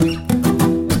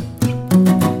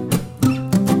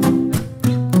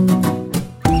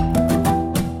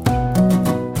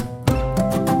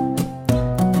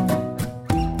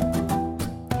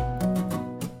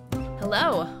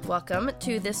Welcome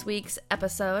to this week's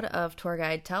episode of Tour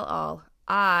Guide Tell All.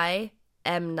 I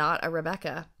am not a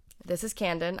Rebecca. This is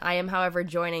Candon. I am, however,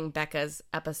 joining Becca's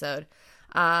episode.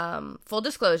 Full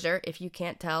disclosure, if you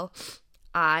can't tell,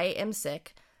 I am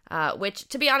sick, which,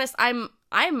 to be honest, I'm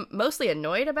mostly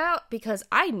annoyed about because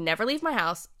I never leave my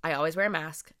house. I always wear a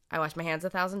mask. I wash my hands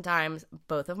 1,000 times.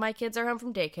 Both of my kids are home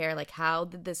from daycare. Like, how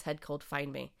did this head cold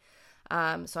find me?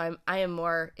 So I am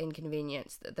more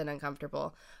inconvenienced than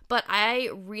uncomfortable. But I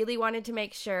really wanted to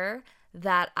make sure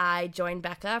that I joined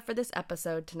Becca for this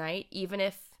episode tonight, even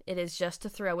if it is just to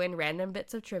throw in random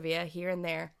bits of trivia here and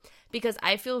there, because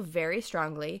I feel very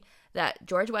strongly that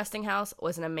George Westinghouse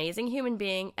was an amazing human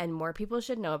being and more people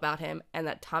should know about him, and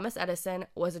that Thomas Edison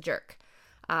was a jerk.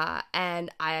 And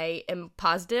I am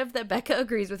positive that Becca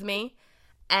agrees with me,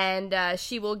 and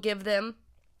she will give them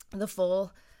the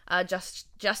full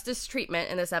justice treatment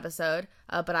in this episode,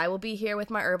 but I will be here with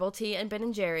my herbal tea and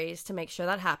Ben & Jerry's to make sure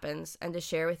that happens and to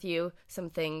share with you some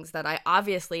things that I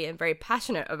obviously am very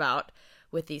passionate about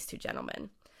with these two gentlemen.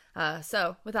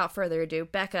 So without further ado,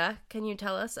 Becca, can you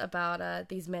tell us about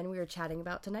these men we were chatting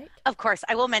about tonight? Of course.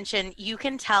 I will mention, you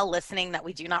can tell listening that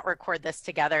we do not record this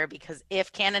together, because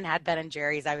if Cannon had Ben &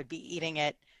 Jerry's, I would be eating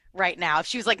it right now. If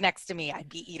she was like next to me, I'd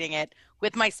be eating it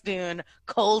with my spoon,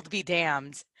 cold be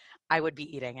damned. I would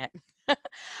be eating it.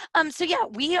 So yeah,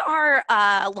 we are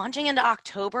launching into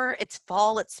October. It's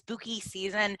fall, it's spooky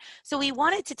season. So we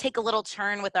wanted to take a little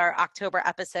turn with our October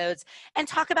episodes and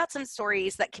talk about some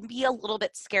stories that can be a little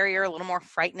bit scarier, a little more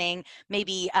frightening,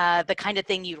 maybe the kind of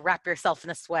thing you'd wrap yourself in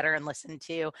a sweater and listen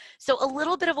to. So a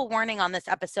little bit of a warning on this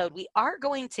episode. We are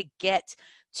going to get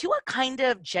to a kind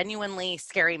of genuinely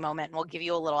scary moment, and we'll give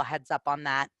you a little heads up on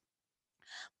that.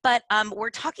 But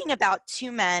we're talking about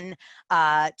two men,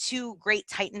 two great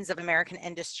titans of American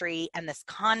industry, and this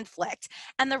conflict.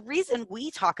 And the reason we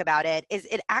talk about it is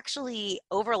it actually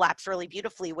overlaps really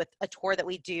beautifully with a tour that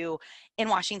we do in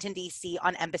Washington, D.C.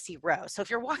 on Embassy Row. So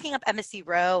if you're walking up Embassy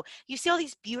Row, you see all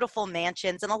these beautiful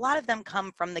mansions, and a lot of them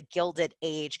come from the Gilded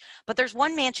Age. But there's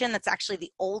one mansion that's actually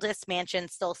the oldest mansion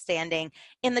still standing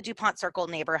in the DuPont Circle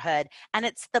neighborhood, and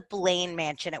it's the Blaine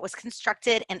Mansion. It was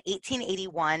constructed in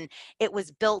 1881. It was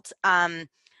built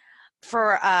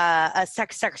for a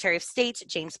Secretary of State,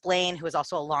 James Blaine, who was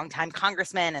also a longtime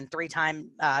congressman and three-time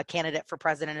candidate for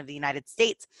president of the United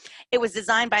States. It was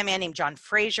designed by a man named John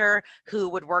Fraser, who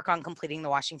would work on completing the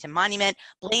Washington Monument.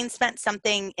 Blaine spent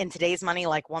something in today's money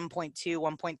like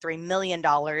 $1.3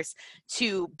 million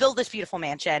to build this beautiful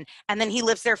mansion, and then he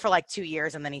lives there for like 2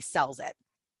 years, and then he sells it.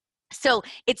 So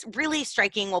it's really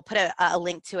striking. We'll put a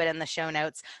link to it in the show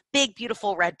notes. Big,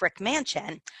 beautiful red brick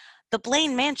mansion. The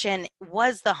Blaine Mansion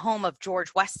was the home of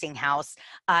George Westinghouse,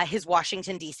 his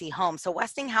Washington, D.C. home. So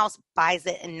Westinghouse buys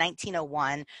it in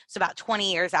 1901, so about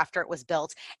 20 years after it was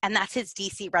built, and that's his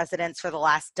D.C. residence for the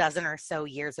last dozen or so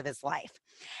years of his life.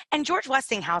 And George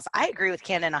Westinghouse, I agree with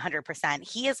Cannon 100%.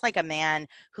 He is like a man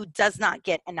who does not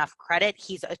get enough credit.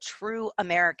 He's a true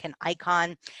American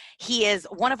icon. He is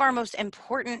one of our most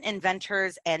important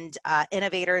inventors and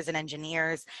innovators and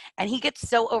engineers, and he gets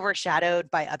so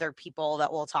overshadowed by other people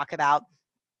that we'll talk about.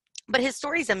 But his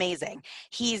story's amazing.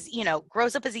 He's,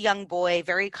 grows up as a young boy,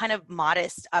 very kind of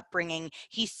modest upbringing.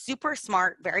 He's super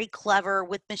smart, very clever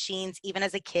with machines, even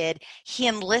as a kid. He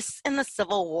enlists in the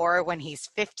Civil War when he's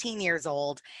 15 years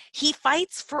old. He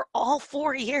fights for all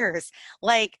 4 years.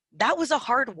 Like, that was a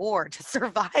hard war. To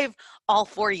survive all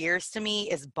 4 years, to me,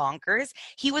 is bonkers.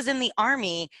 He was in the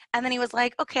Army, and then he was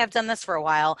like, okay, I've done this for a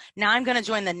while. Now I'm going to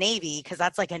join the Navy because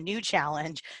that's like a new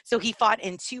challenge. So he fought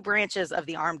in 2 branches of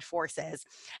the armed forces.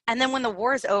 And then when the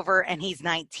war is over and he's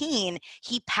 19,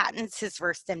 he patents his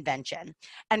first invention.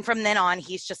 And from then on,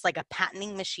 he's just like a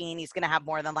patenting machine. He's going to have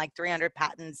more than like 300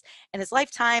 patents in his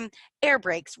lifetime. Air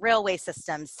brakes, railway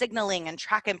systems, signaling, and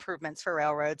track improvements for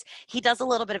railroads. He does a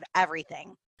little bit of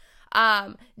everything.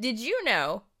 Did you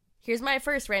know, here's my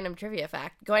first random trivia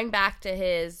fact, going back to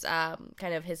his,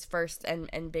 kind of his first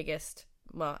and biggest,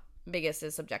 well, biggest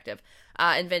is subjective,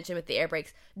 invention with the air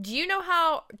brakes. Do you know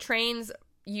how trains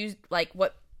used, like,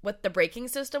 what the braking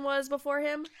system was before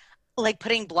him? Like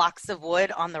putting blocks of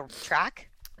wood on the track?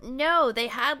 No, they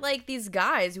had like these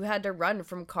guys who had to run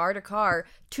from car to car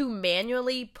to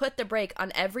manually put the brake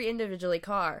on every individual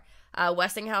car.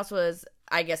 Westinghouse was,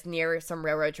 I guess, near some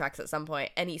railroad tracks at some point,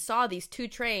 and he saw these 2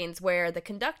 trains where the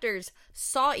conductors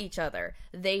saw each other.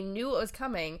 They knew it was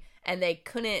coming, and they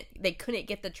couldn't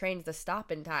get the trains to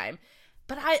stop in time.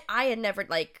 But I had never,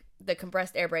 like, the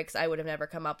compressed air brakes I would have never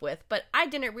come up with, but I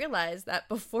didn't realize that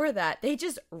before that they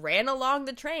just ran along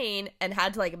the train and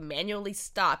had to like manually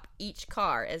stop each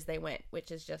car as they went,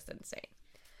 which is just insane.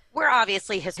 We're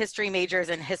obviously history majors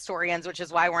and historians, which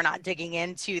is why we're not digging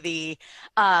into the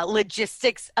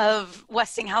logistics of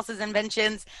Westinghouse's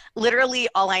inventions. Literally,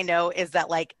 all I know is that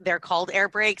like they're called air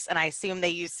brakes, and I assume they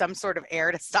use some sort of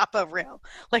air to stop a rail,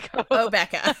 like Oh,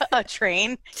 Becca. a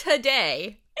train.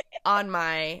 Today on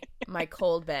my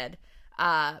cold bed,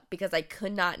 because I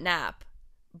could not nap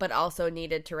but also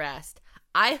needed to rest,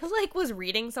 I like was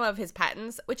reading some of his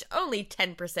patents, which only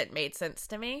 10% made sense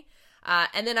to me.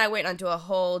 And then I went onto a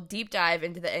whole deep dive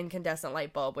into the incandescent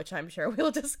light bulb, which I'm sure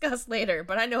we'll discuss later.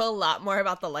 But I know a lot more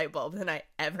about the light bulb than I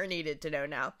ever needed to know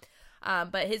now.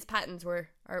 But his patents were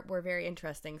very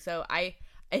interesting. So I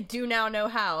do now know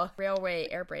how railway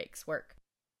air brakes work.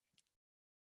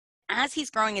 As he's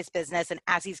growing his business and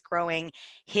as he's growing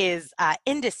his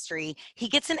industry, he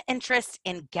gets an interest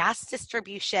in gas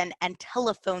distribution and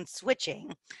telephone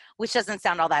switching, which doesn't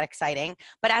sound all that exciting.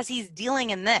 But as he's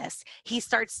dealing in this, he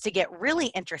starts to get really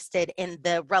interested in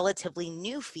the relatively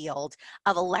new field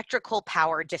of electrical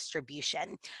power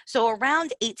distribution. So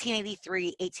around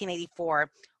 1883,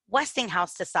 1884,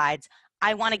 Westinghouse decides,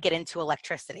 I want to get into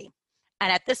electricity.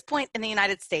 And at this point in the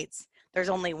United States, there's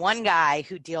only one guy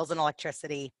who deals in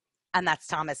electricity, and that's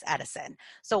Thomas Edison.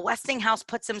 So Westinghouse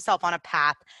puts himself on a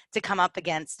path to come up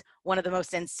against one of the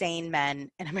most insane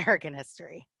men in American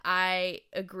history. I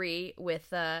agree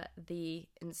with I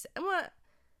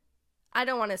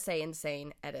don't want to say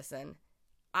insane Edison.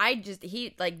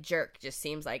 He like jerk just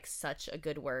seems like such a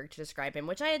good word to describe him,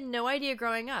 which I had no idea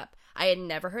growing up. I had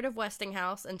never heard of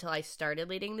Westinghouse until I started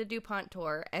leading the DuPont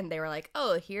tour, and they were like,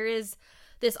 oh, here is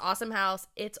this awesome house.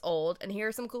 It's old, and here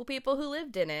are some cool people who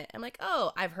lived in it. I'm like,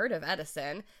 oh, I've heard of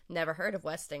Edison, never heard of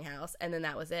Westinghouse, and then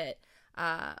that was it.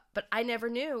 But I never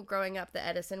knew growing up that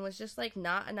Edison was just like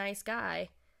not a nice guy,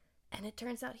 and it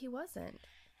turns out he wasn't.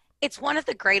 It's one of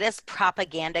the greatest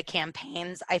propaganda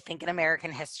campaigns, I think, in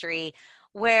American history,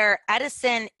 where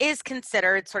Edison is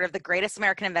considered sort of the greatest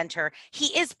American inventor. He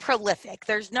is prolific.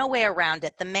 There's no way around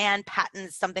it. The man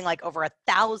patents something like over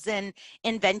 1,000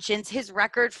 inventions. His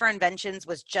record for inventions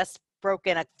was just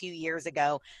broken a few years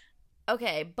ago.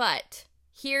 Okay, but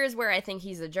here's where I think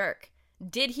he's a jerk.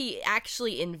 Did he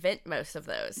actually invent most of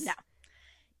those? No.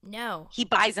 No. He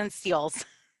buys and steals.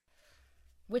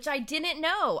 Which I didn't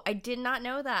know. I did not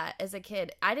know that as a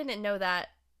kid. I didn't know that.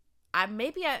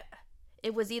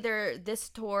 It was either this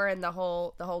tour and the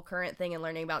whole current thing and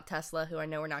learning about Tesla, who I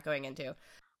know we're not going into.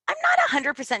 I'm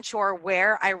not 100% sure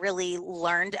where I really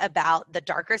learned about the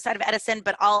darker side of Edison,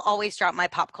 but I'll always drop my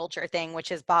pop culture thing,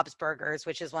 which is Bob's Burgers,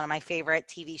 which is one of my favorite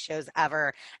TV shows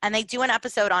ever. And they do an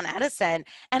episode on Edison.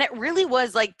 And it really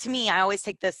was like, to me, I always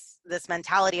take this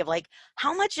mentality of like,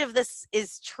 how much of this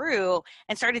is true?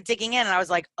 And started digging in, and I was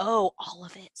like, oh, all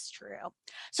of it's true.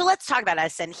 So let's talk about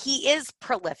Edison. He is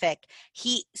prolific.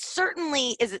 He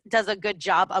certainly does a good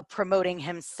job of promoting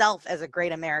himself as a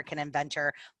great American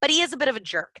inventor, but he is a bit of a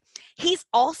jerk. He's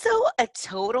also a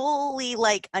totally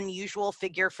like unusual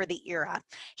figure for the era.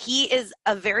 He is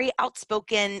a very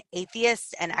outspoken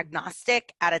atheist and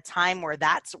agnostic at a time where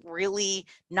that's really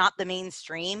not the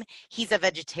mainstream. He's a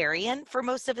vegetarian for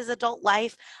most of his adult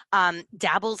life,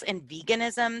 dabbles in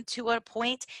veganism to a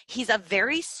point. He's a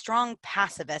very strong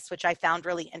pacifist, which I found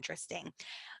really interesting.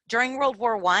 During World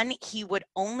War I, he would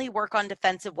only work on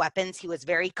defensive weapons. He was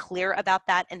very clear about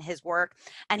that in his work.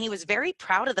 And he was very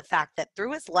proud of the fact that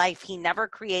through his life, he never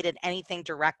created anything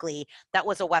directly that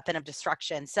was a weapon of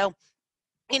destruction. So,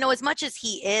 you know, as much as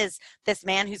he is this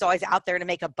man who's always out there to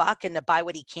make a buck and to buy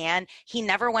what he can, he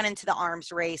never went into the arms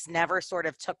race, never sort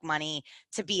of took money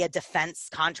to be a defense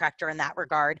contractor in that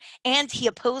regard. And he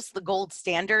opposed the gold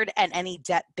standard and any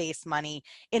debt-based money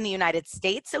in the United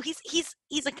States. So he's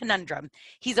a conundrum.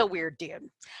 He's a weird dude.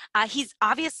 He's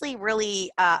obviously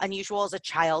really unusual as a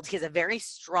child. He has a very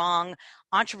strong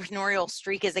entrepreneurial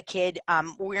streak as a kid.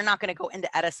 We're not going to go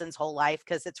into Edison's whole life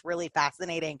because it's really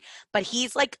fascinating, but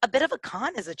he's like a bit of a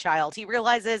con as a child. He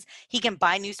realizes he can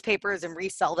buy newspapers and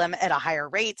resell them at a higher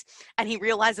rate, and he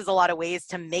realizes a lot of ways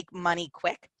to make money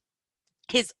quick.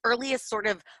 His earliest sort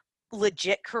of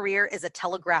legit career is a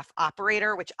telegraph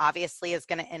operator, which obviously is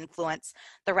going to influence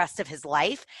the rest of his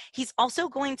life. He's also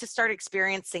going to start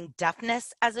experiencing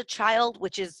deafness as a child,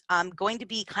 which is going to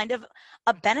be kind of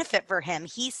a benefit for him.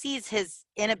 He sees his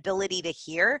inability to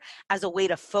hear as a way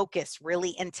to focus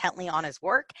really intently on his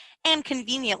work. And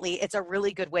conveniently, it's a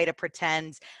really good way to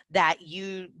pretend that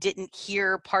you didn't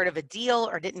hear part of a deal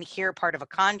or didn't hear part of a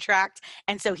contract.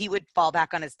 And so he would fall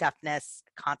back on his deafness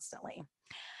constantly.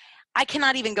 I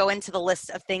cannot even go into the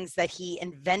list of things that he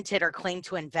invented or claimed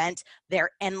to invent. They're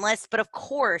endless. But of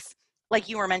course, like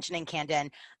you were mentioning,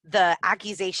 Candon, the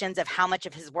accusations of how much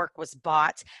of his work was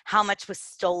bought, how much was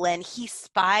stolen. He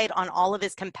spied on all of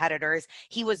his competitors.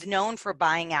 He was known for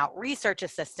buying out research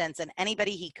assistants and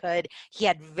anybody he could. He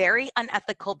had very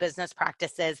unethical business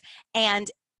practices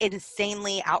and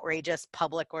insanely outrageous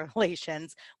public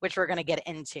relations, which we're going to get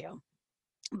into.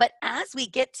 But as we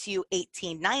get to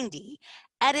 1890,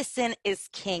 Edison is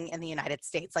king in the United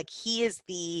States. Like, he is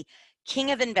the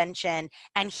king of invention,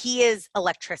 and he is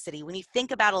electricity. When you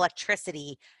think about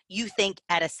electricity, you think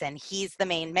Edison. He's the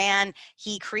main man.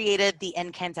 He created the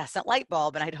incandescent light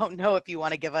bulb. And I don't know if you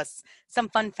want to give us some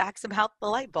fun facts about the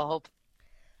light bulb.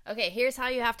 Okay, here's how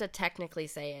you have to technically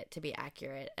say it to be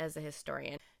accurate as a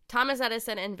historian. Thomas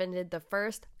Edison invented the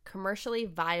first commercially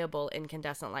viable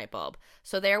incandescent light bulb.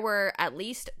 So there were at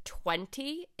least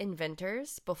 20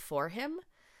 inventors before him,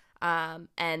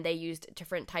 and they used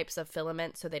different types of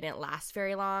filament, so they didn't last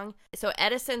very long. So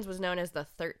Edison's was known as the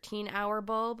 13-hour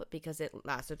bulb because it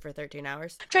lasted for 13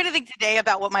 hours. I'm trying to think today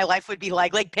about what my life would be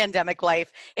like pandemic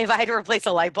life, if I had to replace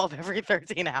a light bulb every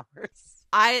 13 hours.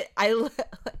 I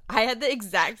had the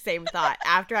exact same thought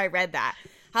after I read that.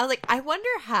 I was like, I wonder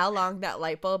how long that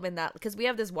light bulb in that, because we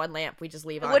have this one lamp we just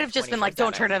leave on. It would have just been like,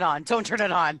 don't turn it on. Don't turn it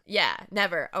on. Yeah,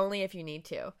 never. Only if you need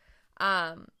to.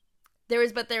 There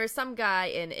was some guy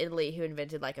in Italy who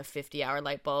invented like a 50-hour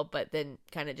light bulb, but then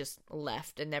kind of just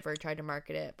left and never tried to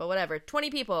market it. But whatever. 20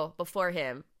 people before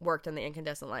him worked on the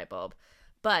incandescent light bulb,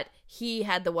 but he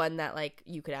had the one that like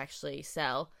you could actually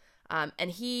sell. And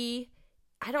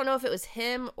I don't know if it was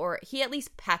him or he at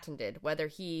least patented, whether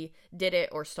he did it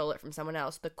or stole it from someone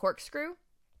else, the corkscrew.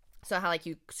 So how like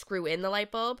you screw in the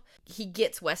light bulb. He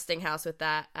gets Westinghouse with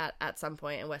that at some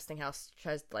point, and Westinghouse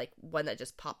tries like one that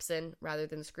just pops in rather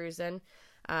than screws in.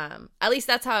 At least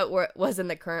that's how it was in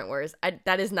the current wars.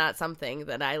 That is not something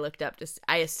that I looked up. Just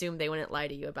I assumed they wouldn't lie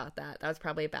to you about that. That was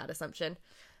probably a bad assumption.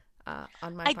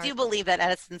 On my part. I do believe that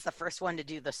Edison's the first one to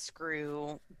do the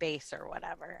screw base or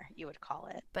whatever you would call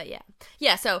it. But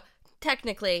yeah. So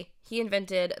technically, he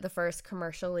invented the first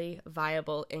commercially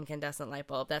viable incandescent light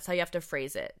bulb. That's how you have to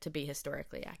phrase it to be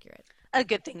historically accurate. A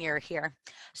good thing you're here.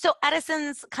 So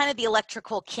Edison's kind of the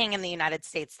electrical king in the United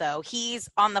States, though. He's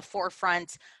on the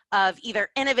forefront of either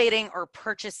innovating or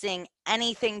purchasing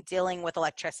anything dealing with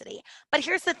electricity. But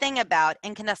here's the thing about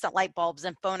incandescent light bulbs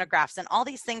and phonographs and all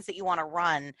these things that you want to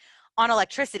run on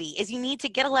electricity is you need to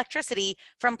get electricity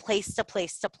from place to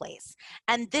place to place.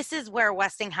 And this is where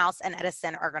Westinghouse and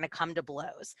Edison are going to come to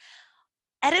blows.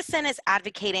 Edison is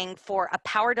advocating for a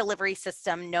power delivery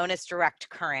system known as direct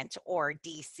current, or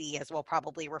DC, as we'll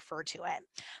probably refer to it.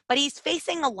 But he's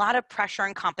facing a lot of pressure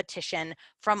and competition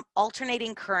from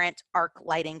alternating current arc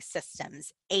lighting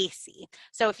systems, AC.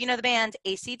 So if you know the band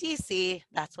AC/DC,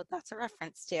 that's what that's a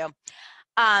reference to.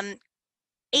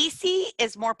 AC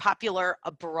is more popular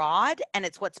abroad, and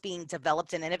it's what's being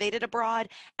developed and innovated abroad,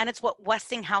 and it's what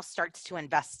Westinghouse starts to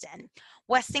invest in.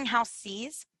 Westinghouse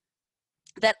sees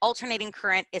that alternating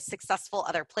current is successful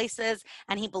other places,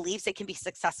 and he believes it can be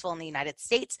successful in the United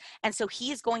States. And so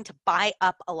he is going to buy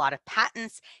up a lot of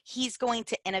patents. He's going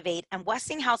to innovate, and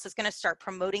Westinghouse is going to start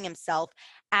promoting himself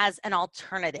as an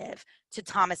alternative to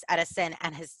Thomas Edison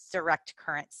and his direct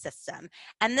current system.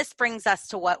 And this brings us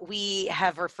to what we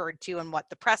have referred to and what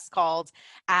the press called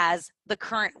as the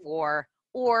current war,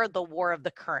 or the war of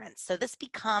the currents. So this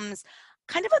becomes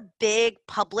kind of a big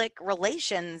public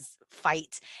relations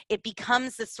fight. It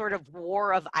becomes this sort of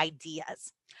war of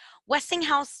ideas.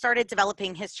 Westinghouse started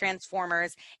developing his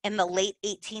transformers in the late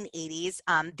 1880s.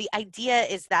 The idea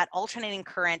is that alternating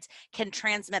current can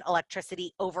transmit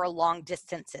electricity over long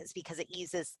distances because it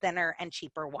uses thinner and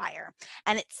cheaper wire.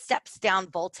 And it steps down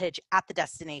voltage at the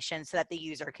destination so that the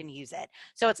user can use it.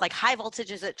 So it's like high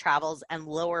voltage as it travels and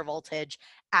lower voltage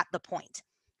at the point.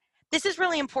 This is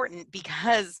really important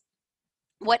because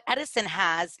what Edison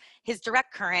has, his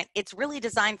direct current, it's really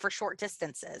designed for short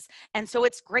distances. And so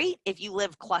it's great if you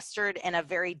live clustered in a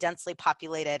very densely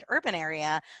populated urban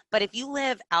area, but if you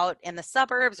live out in the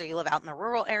suburbs, or you live out in the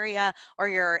rural area, or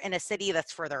you're in a city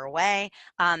that's further away,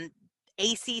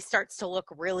 AC starts to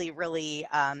look really, really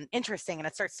interesting, and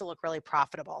it starts to look really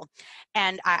profitable.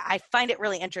 And I find it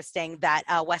really interesting that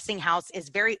Westinghouse is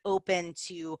very open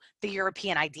to the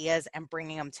European ideas and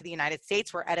bringing them to the United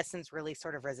States, where Edison's really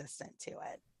sort of resistant to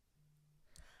it.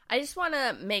 I just want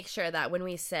to make sure that when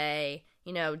we say,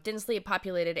 densely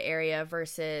populated area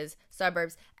versus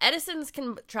suburbs, Edison's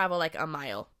can travel like a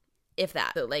mile, if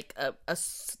that. So like a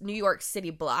New York City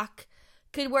block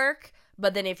could work.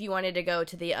 But then if you wanted to go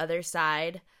to the other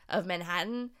side of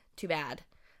Manhattan, too bad.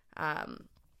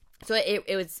 So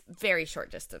it was very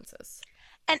short distances.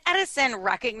 And Edison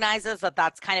recognizes that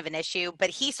that's kind of an issue, but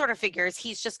he sort of figures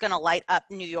he's just going to light up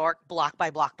New York block by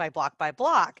block by block by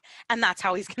block, and that's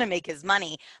how he's going to make his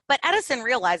money. But Edison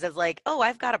realizes, like, oh,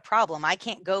 I've got a problem. I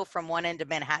can't go from one end of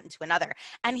Manhattan to another.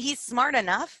 And he's smart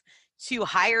enough to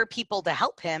hire people to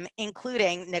help him,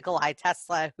 including Nikolai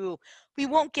Tesla, who we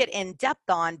won't get in depth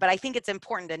on, but I think it's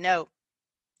important to note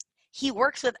he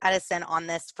works with Edison on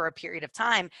this for a period of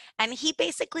time, and he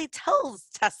basically tells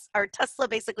Tesla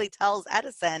basically tells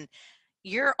Edison,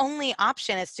 your only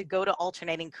option is to go to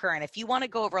alternating current. If you want to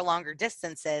go over longer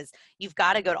distances, you've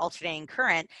got to go to alternating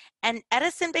current. And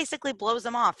Edison basically blows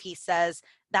him off. He says,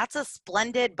 that's a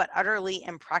splendid but utterly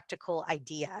impractical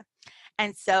idea.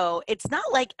 And so it's not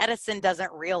like Edison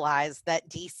doesn't realize that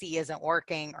DC isn't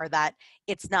working or that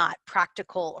it's not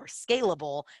practical or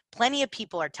scalable. Plenty of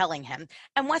people are telling him.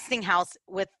 And Westinghouse,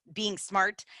 with being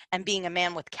smart and being a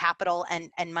man with capital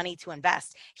and money to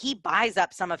invest, he buys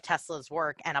up some of Tesla's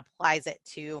work and applies it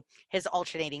to his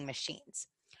alternating machines.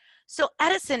 So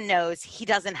Edison knows he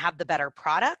doesn't have the better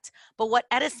product, but what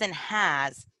Edison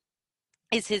has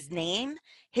is his name,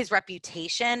 his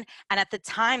reputation, and at the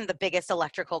time, the biggest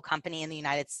electrical company in the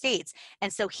United States.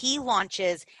 And so he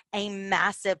launches a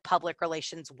massive public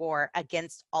relations war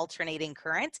against alternating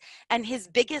current. And his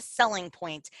biggest selling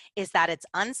point is that it's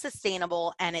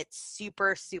unsustainable and it's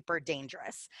super, super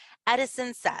dangerous.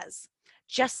 Edison says,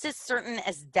 just as certain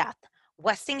as death,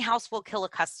 Westinghouse will kill a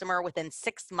customer within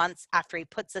 6 months after he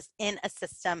puts us in a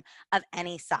system of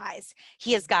any size.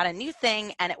 He has got a new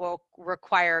thing, and it will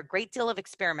require a great deal of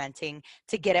experimenting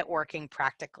to get it working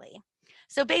practically.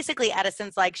 So basically,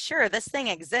 Edison's like, sure, this thing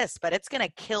exists, but it's going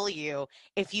to kill you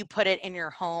if you put it in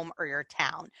your home or your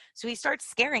town. So he starts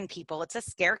scaring people. It's a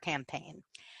scare campaign.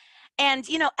 And,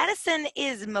 Edison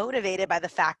is motivated by the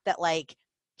fact that, like,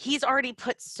 he's already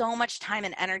put so much time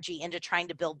and energy into trying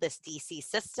to build this DC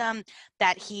system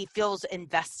that he feels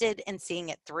invested in seeing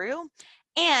it through.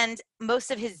 And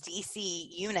most of his DC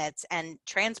units and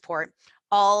transport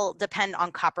all depend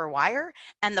on copper wire,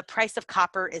 and the price of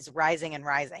copper is rising and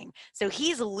rising. So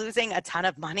he's losing a ton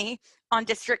of money on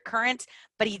district current,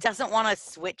 but he doesn't want to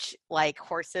switch like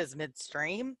horses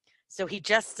midstream. So he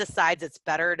just decides it's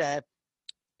better to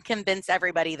convince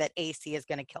everybody that AC is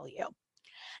going to kill you.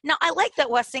 Now, I like that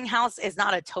Westinghouse is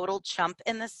not a total chump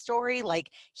in this story. Like,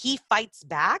 he fights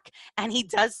back, and he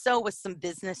does so with some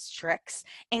business tricks,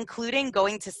 including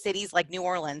going to cities like New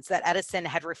Orleans that Edison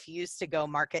had refused to go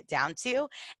market down to.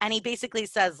 And he basically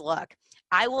says, look,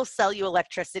 I will sell you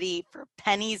electricity for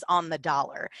pennies on the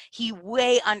dollar. He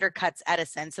way undercuts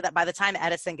Edison so that by the time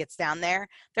Edison gets down there,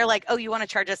 they're like, oh, you want to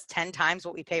charge us 10 times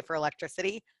what we pay for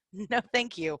electricity? No,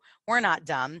 thank you. We're not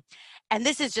dumb. And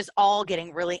this is just all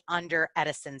getting really under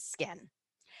Edison's skin.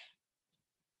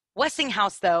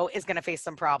 Westinghouse, though, is going to face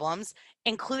some problems,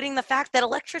 including the fact that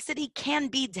electricity can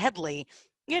be deadly.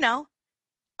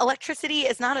 Electricity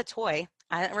is not a toy.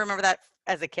 I remember that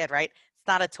as a kid, right? It's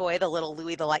not a toy, the little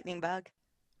Louis the Lightning Bug.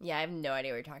 Yeah, I have no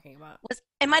idea what you're talking about.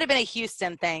 It might have been a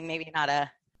Houston thing, maybe not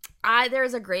a...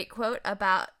 There's a great quote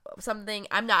about something.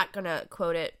 I'm not going to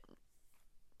quote it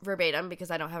verbatim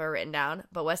because I don't have it written down,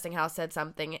 but Westinghouse said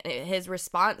something. His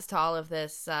response to all of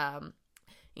this,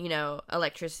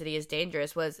 electricity is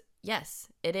dangerous was, yes,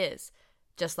 it is.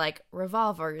 Just like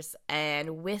revolvers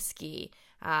and whiskey.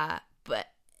 But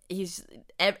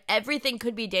everything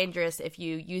could be dangerous if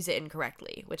you use it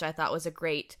incorrectly, which I thought was a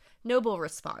great, noble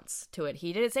response to it.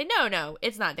 He didn't say, no,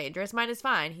 it's not dangerous. Mine is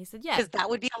fine. He said, yes. Because that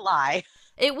would be a lie.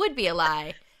 It would be a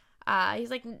lie. He's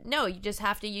like, no, you just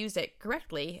have to use it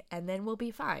correctly, and then we'll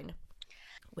be fine.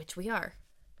 Which we are.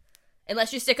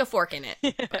 Unless you stick a fork in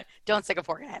it. Don't stick a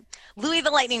fork in it. Louis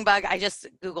the Lightning Bug, I just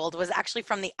Googled, was actually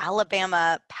from the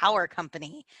Alabama Power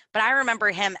Company. But I remember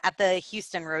him at the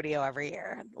Houston Rodeo every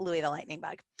year, Louis the Lightning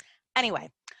Bug. Anyway,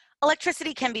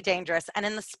 electricity can be dangerous, and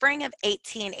in the spring of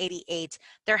 1888,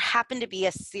 there happened to be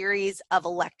a series of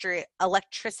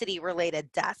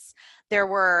electricity-related deaths. There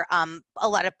were a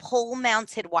lot of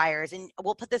pole-mounted wires, and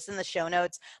we'll put this in the show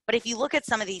notes, but if you look at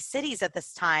some of these cities at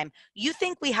this time, you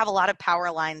think we have a lot of power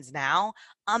lines now.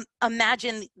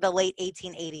 Imagine the late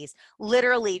 1880s,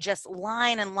 literally just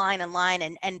line and line and line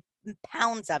and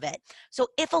pounds of it. So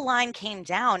if a line came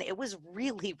down, it was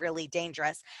really, really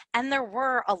dangerous. And there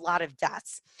were a lot of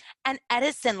deaths. And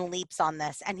Edison leaps on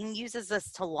this, and he uses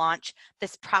this to launch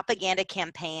this propaganda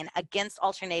campaign against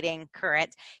alternating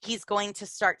current. He's going to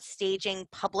start staging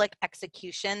public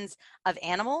executions of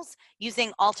animals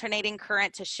using alternating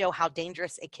current to show how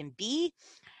dangerous it can be.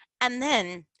 And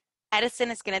then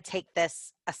Edison is going to take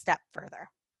this a step further.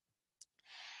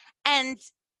 And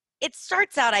it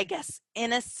starts out, I guess,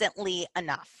 innocently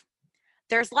enough.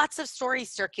 there's lots of stories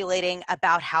circulating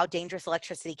about how dangerous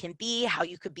electricity can be, how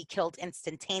you could be killed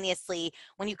instantaneously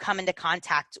when you come into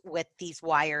contact with these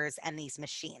wires and these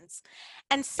machines.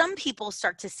 And some people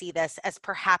start to see this as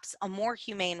perhaps a more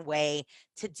humane way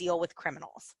to deal with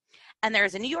criminals. And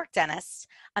there's a New York dentist,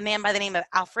 a man by the name of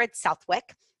Alfred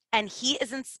Southwick, and he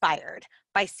is inspired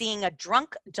by seeing a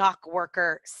drunk dock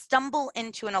worker stumble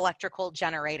into an electrical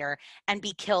generator and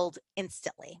be killed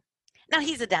instantly. Now,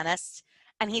 he's a dentist,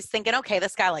 and he's thinking, okay,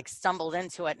 this guy like stumbled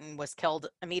into it and was killed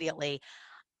immediately.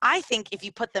 I think if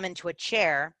you put them into a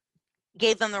chair,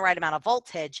 gave them the right amount of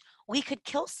voltage, we could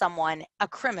kill someone, a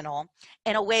criminal,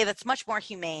 in a way that's much more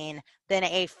humane than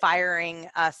a firing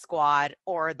squad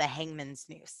or the hangman's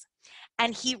noose.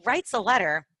 And he writes a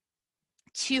letter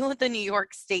to the New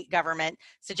York state government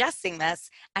suggesting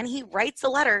this, and he writes a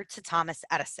letter to Thomas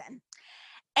Edison.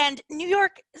 And New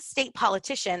York state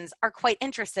politicians are quite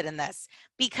interested in this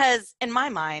because, in my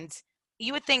mind,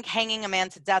 you would think hanging a man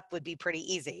to death would be pretty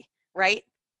easy, right?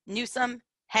 Noose them,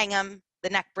 hang them, the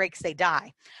neck breaks, they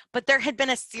die. But there had been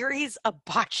a series of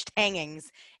botched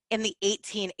hangings in the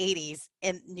 1880s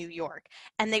in New York,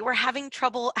 and they were having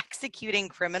trouble executing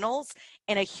criminals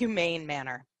in a humane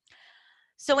manner.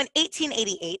 So in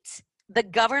 1888, the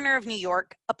governor of New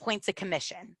York appoints a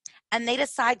commission, and they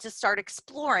decide to start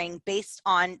exploring based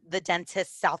on the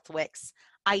dentist Southwick's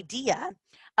idea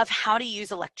of how to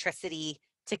use electricity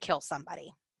to kill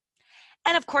somebody.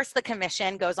 And of course, the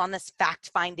commission goes on this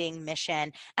fact-finding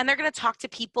mission, and they're going to talk to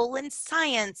people in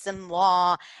science and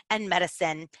law and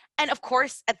medicine. And of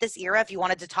course, at this era, if you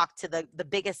wanted to talk to the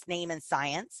biggest name in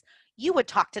science, you would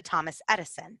talk to Thomas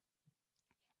Edison.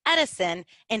 Edison,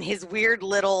 in his weird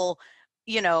little,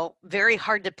 very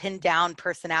hard to pin down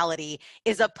personality,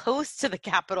 is opposed to the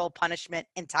capital punishment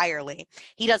entirely.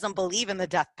 He doesn't believe in the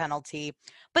death penalty,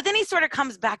 but then he sort of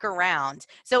comes back around.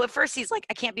 So at first he's like,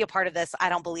 I can't be a part of this. I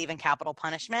don't believe in capital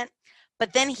punishment.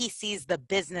 But then he sees the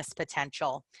business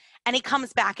potential, and he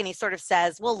comes back and he sort of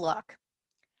says, well, look,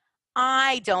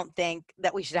 I don't think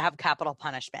that we should have capital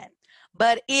punishment,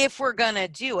 but if we're going to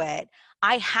do it,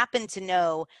 I happen to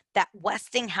know that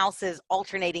Westinghouse's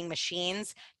alternating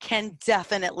machines can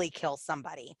definitely kill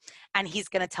somebody. And he's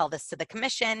going to tell this to the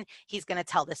commission. He's going to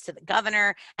tell this to the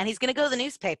governor, and he's going to go to the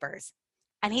newspapers.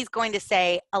 And he's going to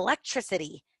say,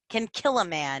 electricity can kill a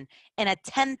man in a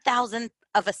 10,000th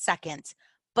of a second,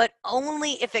 but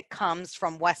only if it comes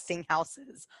from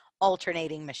Westinghouse's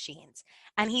alternating machines.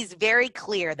 And he's very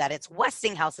clear that it's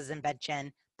Westinghouse's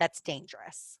invention that's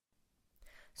dangerous.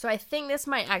 So I think this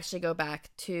might actually go back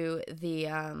to the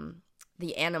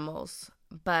animals,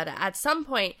 but at some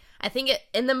point, I think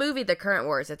in the movie The Current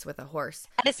Wars, it's with a horse.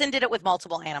 Edison did it with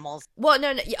multiple animals. Well,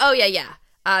 no, oh yeah.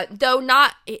 Though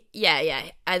not, yeah.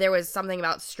 There was something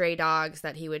about stray dogs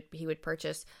that he would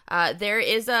purchase. There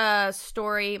is a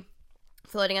story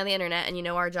floating on the internet, and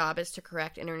our job is to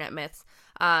correct internet myths.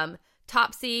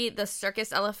 Topsy, the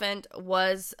circus elephant,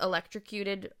 was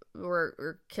electrocuted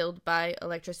or killed by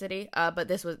electricity, but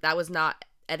that was not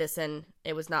Edison.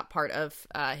 It was not part of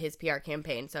his PR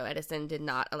campaign, so Edison did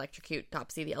not electrocute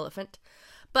Topsy the elephant.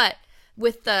 But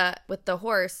with the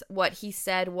horse, what he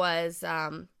said was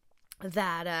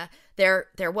that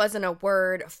there wasn't a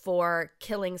word for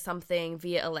killing something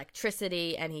via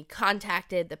electricity, and he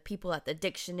contacted the people at the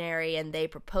dictionary, and they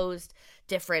proposed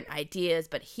different ideas,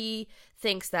 but he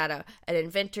thinks that an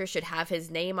inventor should have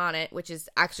his name on it, which is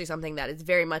actually something that is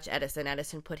very much Edison.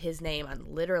 Edison put his name on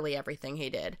literally everything he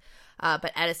did.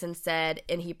 But Edison said,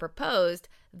 and he proposed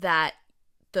that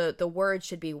the word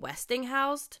should be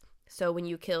Westinghoused. So when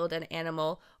you killed an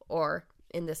animal, or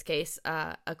in this case,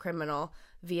 a criminal,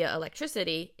 via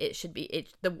electricity,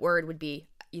 the word would be,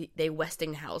 they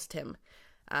Westinghoused him,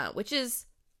 which is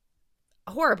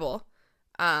horrible.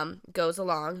 Goes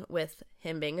along with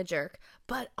him being a jerk,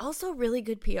 but also really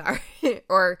good PR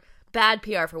or bad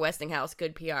PR for Westinghouse,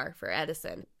 good PR for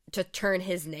Edison to turn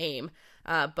his name,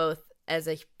 both as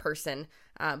a person,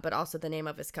 but also the name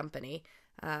of his company,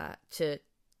 to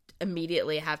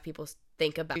immediately have people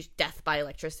think about death by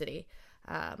electricity,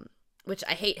 which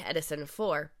I hate Edison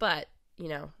for, but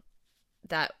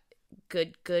that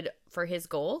good for his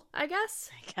goal, I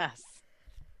guess.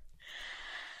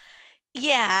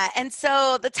 Yeah, and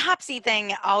so the Topsy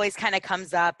thing always kind of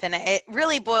comes up, and it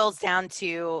really boils down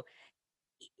to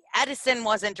Edison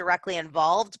wasn't directly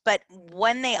involved, but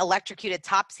when they electrocuted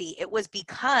Topsy, it was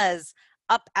because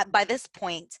by this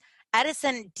point,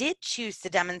 Edison did choose to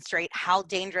demonstrate how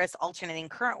dangerous alternating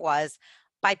current was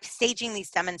by staging these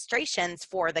demonstrations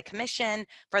for the commission,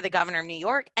 for the governor of New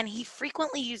York, and he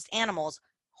frequently used animals,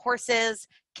 horses,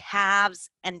 calves,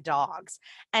 and dogs.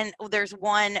 And there's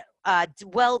one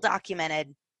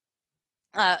well-documented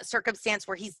circumstance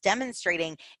where he's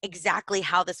demonstrating exactly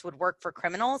how this would work for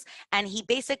criminals. And he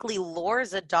basically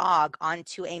lures a dog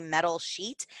onto a metal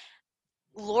sheet,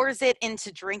 lures it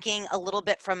into drinking a little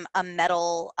bit from a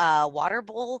metal water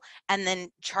bowl, and then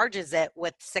charges it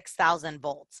with 6,000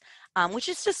 volts, which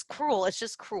is just cruel. It's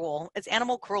just cruel. It's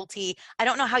animal cruelty. I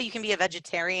don't know how you can be a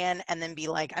vegetarian and then be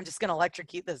like, I'm just going to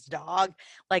electrocute this dog.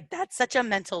 Like, that's such a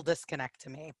mental disconnect to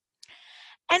me.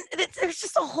 And there's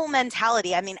just a whole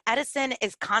mentality. I mean, Edison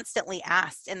is constantly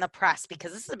asked in the press,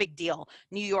 because this is a big deal.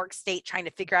 New York State trying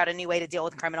to figure out a new way to deal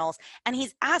with criminals. And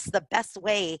he's asked the best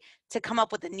way to come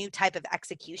up with a new type of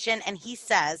execution. And he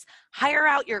says, hire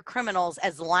out your criminals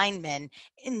as linemen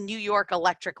in New York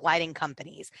electric lighting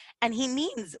companies. And he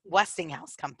means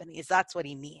Westinghouse companies. That's what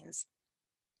he means.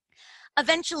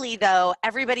 Eventually, though,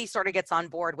 everybody sort of gets on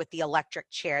board with the electric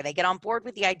chair. They get on board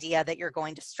with the idea that you're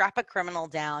going to strap a criminal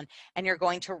down and you're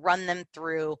going to run them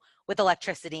through with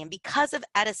electricity. And because of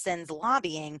Edison's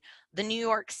lobbying, the New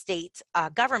York State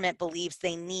government believes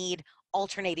they need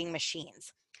alternating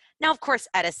machines. Now, of course,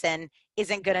 Edison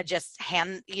isn't going to just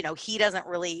he doesn't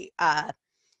really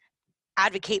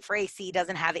advocate for AC,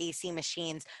 doesn't have AC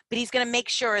machines, but he's going to make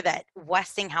sure that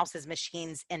Westinghouse's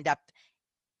machines end up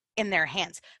in their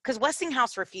hands, because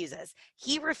Westinghouse refuses.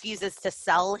 He refuses to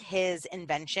sell his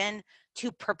invention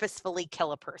to purposefully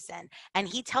kill a person. And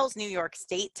he tells New York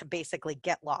State to basically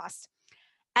get lost.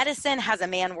 Edison has a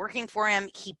man working for him.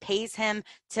 He pays him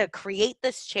to create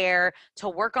this chair, to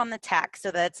work on the tech,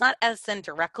 so that it's not Edison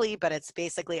directly, but it's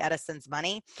basically Edison's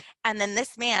money. And then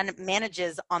this man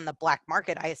manages on the black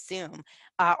market, I assume,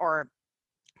 or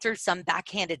through some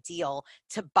backhanded deal,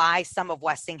 to buy some of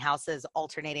Westinghouse's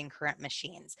alternating current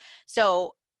machines.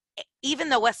 So even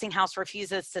though Westinghouse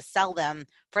refuses to sell them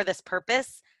for this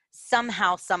purpose,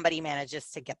 somehow somebody manages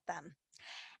to get them.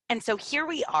 And so here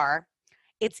we are.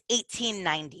 It's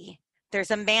 1890.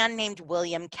 There's a man named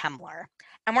William Kemmler.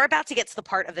 And we're about to get to the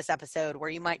part of this episode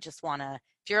where you might just want to,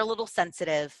 if you're a little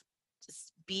sensitive,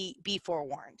 just be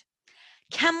forewarned.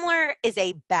 Kemmler is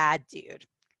a bad dude.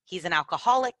 He's an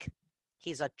alcoholic.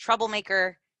 He's a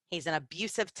troublemaker. He's an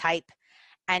abusive type.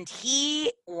 And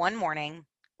he, one morning,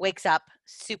 wakes up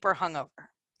super hungover.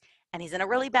 And he's in a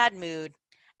really bad mood.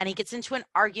 And he gets into an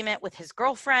argument with his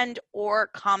girlfriend, or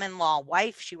common law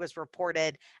wife. She was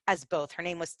reported as both. Her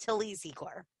name was Tilly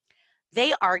Ziegler.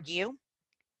 They argue.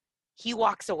 He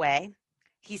walks away.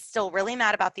 He's still really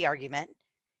mad about the argument.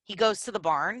 He goes to the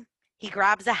barn. He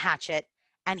grabs a hatchet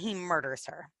and he murders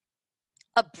her.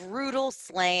 A brutal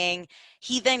slaying.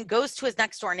 He then goes to his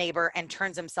next door neighbor and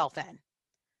turns himself in.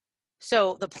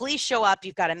 So the police show up.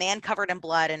 You've got a man covered in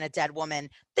blood and a dead woman.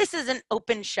 This is an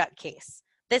open shut case.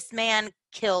 This man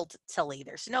killed Tilly.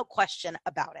 There's no question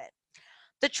about it.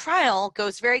 The trial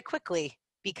goes very quickly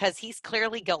because he's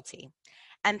clearly guilty.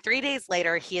 And 3 days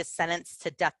later, he is sentenced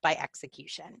to death by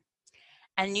execution.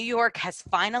 And New York has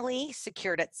finally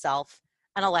secured itself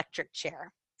an electric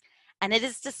chair. And it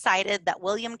is decided that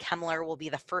William Kemmler will be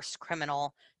the first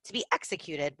criminal to be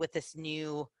executed with this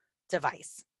new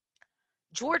device.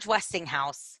 George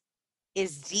Westinghouse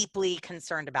is deeply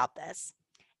concerned about this.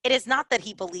 It is not that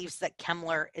he believes that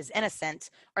Kemmler is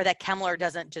innocent or that Kemmler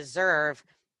doesn't deserve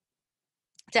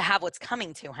to have what's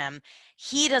coming to him.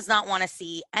 He does not want to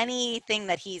see anything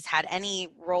that he's had any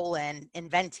role in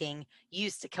inventing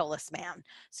used to kill this man.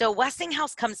 So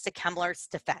Westinghouse comes to Kemmler's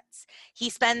defense. He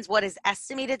spends what is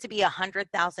estimated to be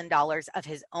 $100,000 of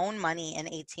his own money in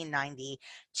 1890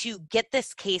 to get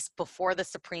this case before the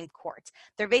Supreme Court.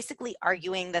 They're basically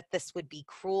arguing that this would be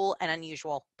cruel and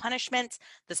unusual punishment.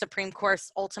 The Supreme Court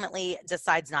ultimately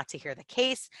decides not to hear the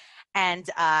case, and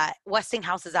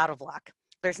Westinghouse is out of luck.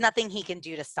 There's nothing he can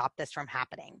do to stop this from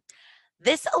happening.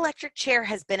 This electric chair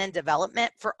has been in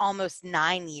development for almost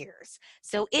 9 years.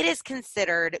 So it is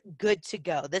considered good to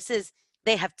go.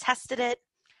 They have tested it.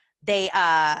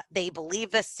 They believe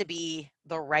this to be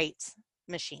the right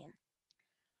machine.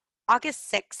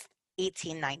 August 6th,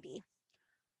 1890.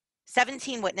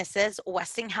 17 witnesses.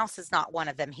 Westinghouse is not one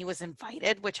of them. He was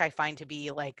invited, which I find to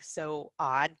be like so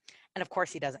odd. And of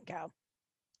course he doesn't go.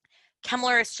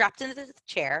 Kemmler is strapped into the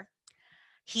chair.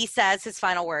 He says his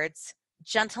final words,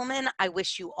 "Gentlemen, I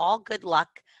wish you all good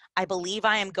luck. I believe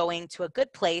I am going to a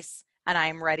good place and I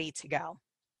am ready to go."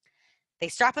 They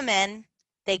strap him in.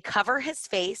 They cover his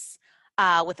face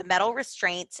with a metal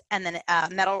restraint, and then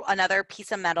another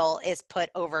piece of metal is put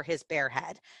over his bare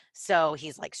head. So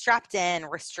he's like strapped in,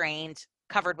 restrained,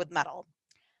 covered with metal.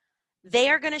 They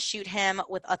are going to shoot him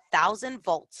with 1,000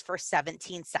 volts for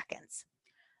 17 seconds.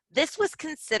 This was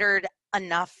considered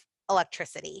enough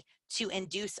electricity to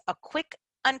induce a quick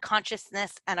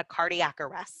unconsciousness and a cardiac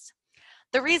arrest.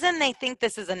 The reason they think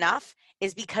this is enough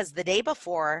is because the day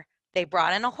before they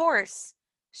brought in a horse,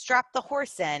 strapped the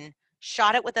horse in,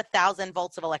 shot it with 1,000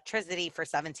 volts of electricity for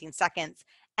 17 seconds,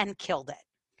 and killed it.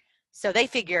 So they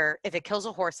figure if it kills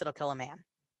a horse, it'll kill a man.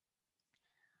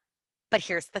 But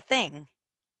here's the thing,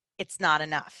 it's not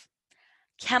enough.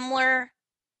 Kemmler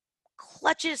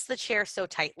clutches the chair so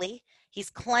tightly, he's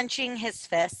clenching his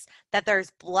fists that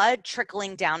there's blood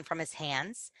trickling down from his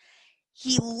hands.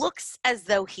 He looks as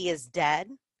though he is dead.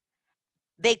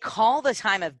 They call the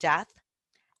time of death,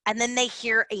 and then they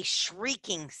hear a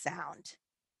shrieking sound.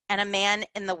 And a man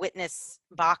in the witness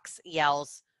box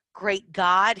yells, "Great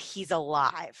God, he's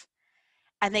alive."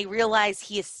 And they realize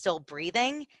he is still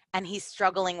breathing and he's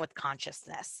struggling with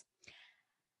consciousness.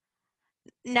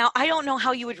 Now, I don't know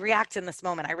how you would react in this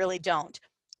moment. I really don't.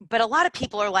 But a lot of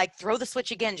people are like, throw the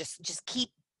switch again, just keep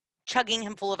chugging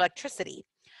him full of electricity.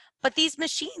 But these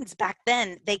machines back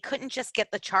then, they couldn't just get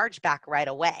the charge back right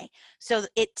away. So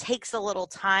it takes a little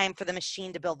time for the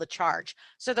machine to build the charge.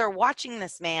 So they're watching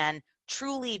this man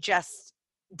truly just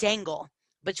dangle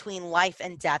between life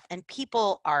and death. And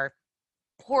people are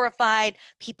horrified.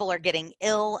 People are getting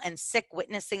ill and sick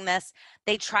witnessing this.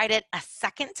 They tried it a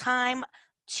second time,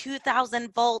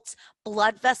 2,000 volts.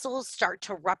 Blood vessels start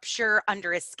to rupture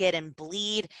under his skin and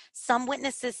bleed. Some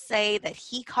witnesses say that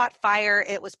he caught fire.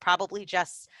 It was probably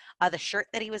just the shirt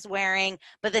that he was wearing,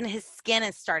 but then his skin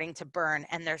is starting to burn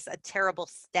and there's a terrible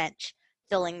stench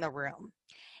filling the room.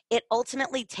 It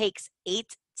ultimately takes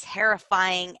 8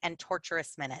 terrifying and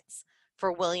torturous minutes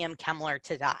for William Kemmler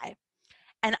to die.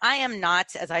 And I am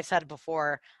not, as I said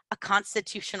before, a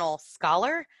constitutional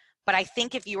scholar, but I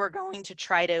think if you were going to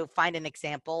try to find an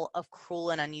example of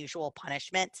cruel and unusual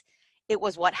punishment, it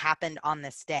was what happened on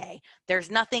this day.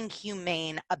 There's nothing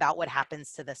humane about what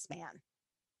happens to this man.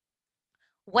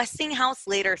 Westinghouse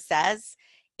later says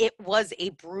it was a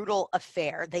brutal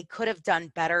affair. They could have done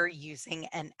better using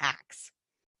an axe.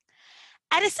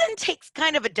 Edison takes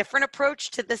kind of a different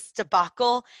approach to this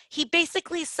debacle. He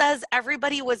basically says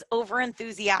everybody was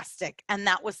overenthusiastic, and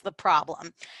that was the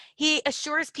problem. He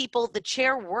assures people the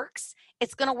chair works.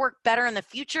 It's going to work better in the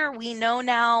future. We know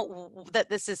now that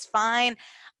this is fine.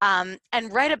 And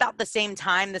right about the same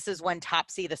time, this is when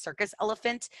Topsy, the circus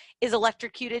elephant, is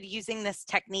electrocuted using this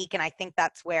technique. And I think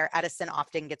that's where Edison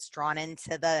often gets drawn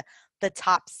into the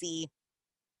Topsy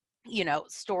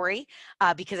story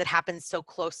because it happens so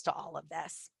close to all of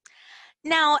this.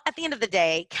 Now, at the end of the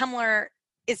day, Kemmler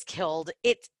is killed.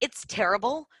 It's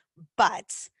terrible,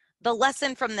 but the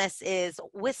lesson from this is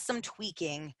with some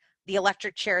tweaking, the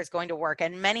electric chair is going to work,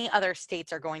 and many other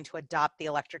states are going to adopt the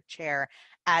electric chair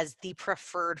as the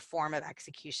preferred form of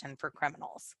execution for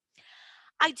criminals.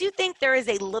 I do think there is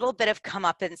a little bit of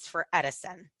comeuppance for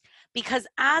Edison because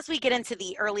as we get into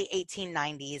the early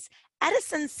 1890s,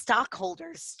 Edison's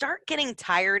stockholders start getting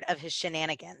tired of his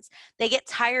shenanigans. They get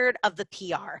tired of the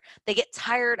PR. They get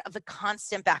tired of the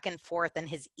constant back and forth and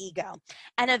his ego.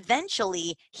 And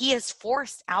eventually, he is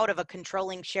forced out of a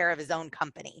controlling share of his own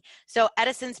company. So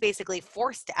Edison's basically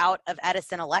forced out of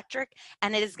Edison Electric,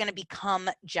 and it is going to become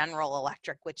General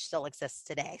Electric, which still exists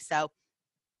today. So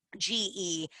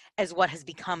GE is what has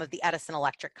become of the Edison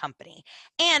Electric Company.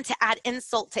 And to add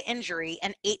insult to injury,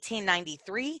 in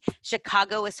 1893,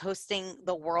 Chicago is hosting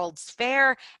the World's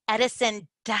Fair. Edison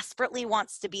desperately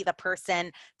wants to be the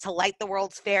person to light the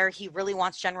World's Fair. He really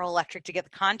wants General Electric to get the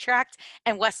contract.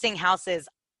 And Westinghouse is,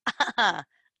 I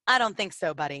don't think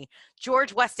so, buddy.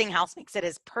 George Westinghouse makes it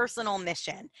his personal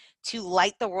mission to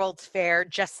light the World's Fair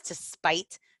just to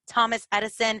spite Thomas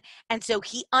Edison. And so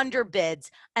he underbids,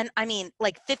 and I mean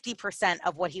like 50%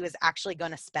 of what he was actually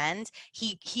going to spend.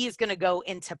 He is going to go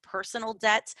into personal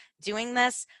debt doing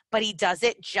this, but he does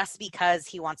it just because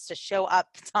he wants to show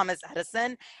up Thomas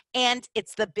Edison. And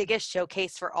it's the biggest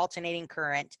showcase for alternating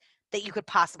current that you could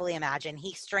possibly imagine.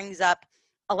 He strings up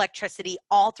electricity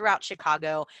all throughout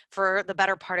Chicago for the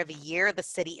better part of a year. The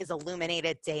city is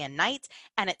illuminated day and night,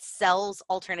 and it sells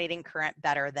alternating current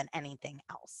better than anything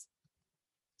else.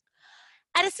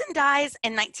 Edison dies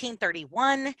in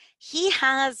 1931. He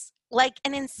has like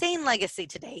an insane legacy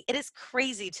today. It is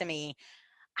crazy to me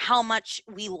how much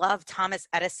we love Thomas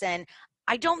Edison.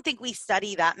 I don't think we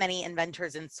study that many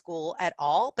inventors in school at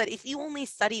all, but if you only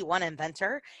study one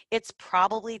inventor, it's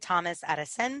probably Thomas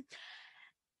Edison.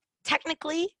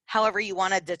 Technically, however you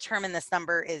want to determine this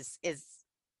number is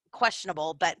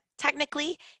questionable, but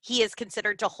technically he is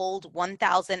considered to hold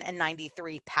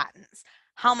 1,093 patents.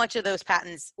 How much of those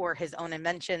patents were his own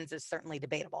inventions is certainly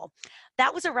debatable.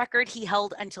 That was a record he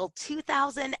held until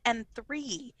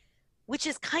 2003, which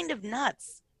is kind of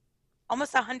nuts.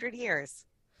 Almost 100 years.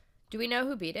 Do we know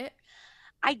who beat it?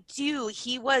 I do.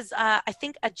 He was, I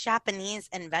think, a Japanese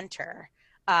inventor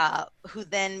who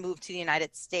then moved to the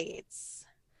United States.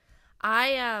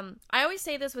 I always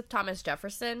say this with Thomas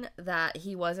Jefferson that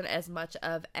he wasn't as much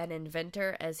of an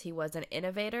inventor as he was an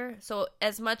innovator. So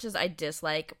as much as I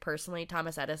dislike personally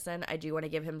Thomas Edison, I do want to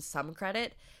give him some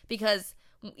credit because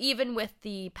even with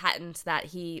the patents that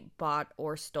he bought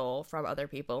or stole from other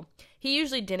people, he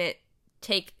usually didn't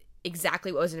take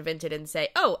exactly what was invented and say,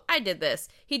 "Oh, I did this."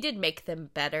 He did make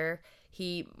them better.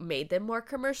 He made them more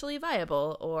commercially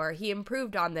viable or he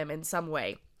improved on them in some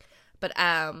way. But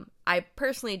I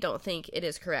personally don't think it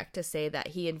is correct to say that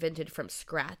he invented from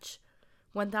scratch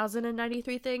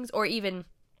 1,093 things, or even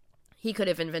he could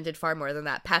have invented far more than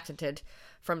that, patented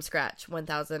from scratch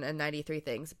 1,093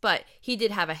 things. But he did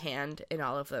have a hand in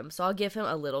all of them, so I'll give him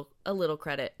a little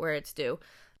credit where it's due.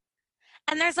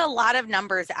 And there's a lot of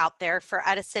numbers out there for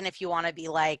Edison if you want to be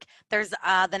like, there's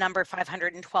the number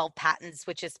 512 patents,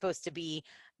 which is supposed to be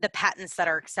the patents that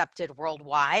are accepted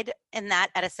worldwide. And that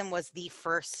Edison was the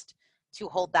first to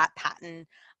hold that patent.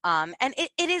 And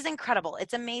it is incredible.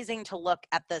 It's amazing to look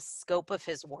at the scope of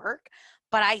his work.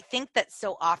 But I think that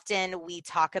so often we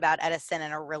talk about Edison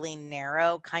in a really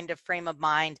narrow kind of frame of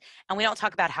mind, and we don't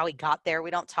talk about how he got there.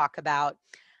 We don't talk about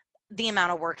the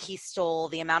amount of work he stole,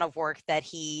 the amount of work that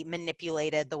he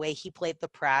manipulated, the way he played the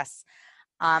press.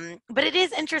 But it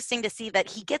is interesting to see that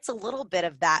he gets a little bit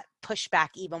of that pushback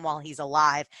even while he's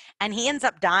alive, and he ends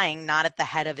up dying not at the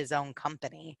head of his own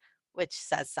company, which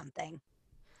says something.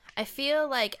 I feel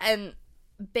like, and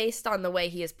based on the way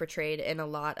he is portrayed in a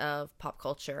lot of pop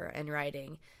culture and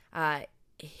writing,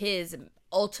 his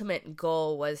ultimate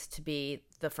goal was to be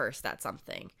the first at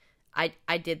something.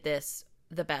 I did this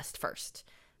the best first.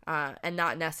 And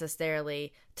not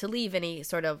necessarily to leave any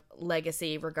sort of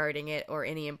legacy regarding it or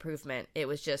any improvement. It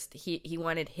was just he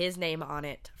wanted his name on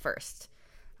it first.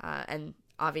 And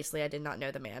obviously I did not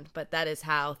know the man, but that is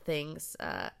how things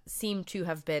seem to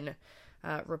have been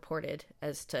reported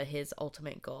as to his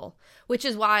ultimate goal, which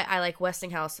is why I like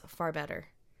Westinghouse far better,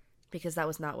 because that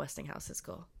was not Westinghouse's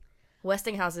goal.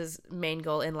 Westinghouse's main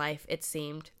goal in life, it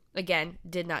seemed, again,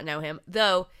 did not know him,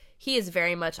 though he is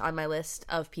very much on my list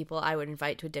of people I would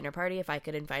invite to a dinner party if I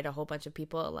could invite a whole bunch of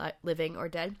people living or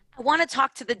dead. I want to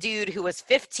talk to the dude who was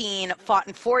 15, fought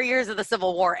in 4 years of the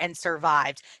Civil War, and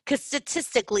survived, because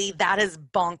statistically, that is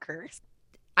bonkers.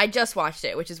 I just watched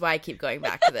it, which is why I keep going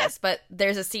back to this. But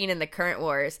there's a scene in the current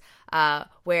wars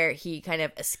where he kind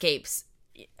of escapes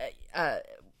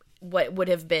what would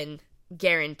have been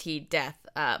guaranteed death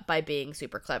by being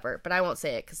super clever. But I won't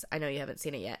say it because I know you haven't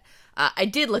seen it yet. I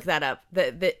did look that up.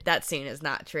 That scene is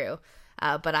not true.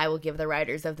 But I will give the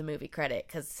writers of the movie credit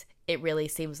because it really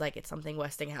seems like it's something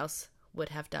Westinghouse would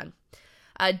have done.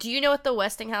 Do you know what the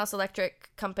Westinghouse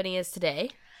Electric Company is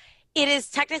today? It is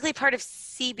technically part of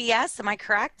CBS, am I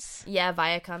correct? Yeah,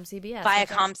 Viacom CBS.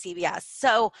 Viacom CBS.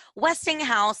 So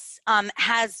Westinghouse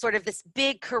has sort of this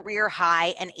big career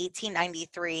high in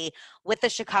 1893 with the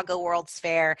Chicago World's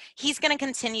Fair. He's going to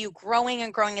continue growing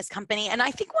and growing his company. And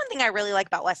I think one thing I really like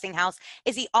about Westinghouse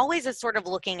is he always is sort of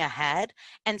looking ahead.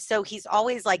 And so he's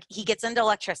always like, he gets into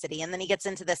electricity and then he gets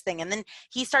into this thing. And then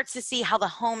he starts to see how the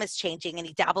home is changing and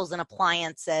he dabbles in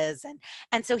appliances.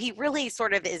 And so he really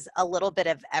sort of is a little bit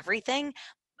of everything.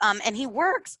 And he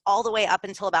works all the way up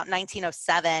until about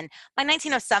 1907. By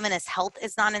 1907, his health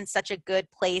is not in such a good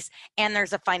place, and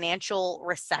there's a financial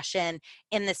recession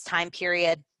in this time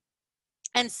period.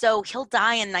 And so he'll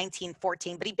die in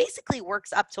 1914, but he basically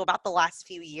works up to about the last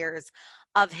few years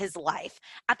of his life.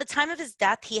 At the time of his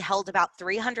death, he held about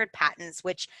 300 patents,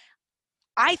 which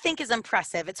I think is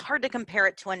impressive. It's hard to compare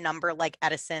it to a number like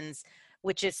Edison's,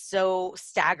 which is so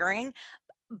staggering.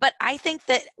 But I think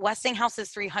that Westinghouse's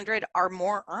 300 are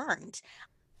more earned.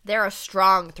 They're a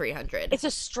strong 300. It's a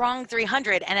strong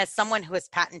 300. And as someone who has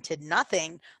patented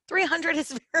nothing, 300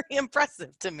 is very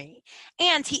impressive to me.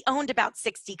 And he owned about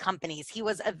 60 companies. He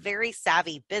was a very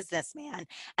savvy businessman.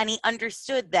 And he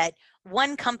understood that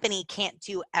one company can't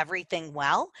do everything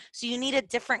well. So you needed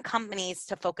different companies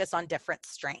to focus on different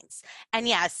strengths. And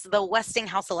yes, the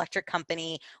Westinghouse Electric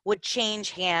Company would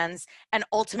change hands and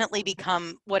ultimately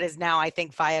become what is now, I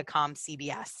think, Viacom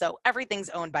CBS. So everything's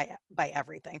owned by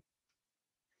everything.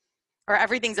 Or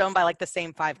everything's owned by like the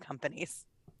same 5 companies.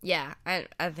 Yeah, I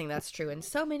think that's true in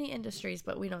so many industries,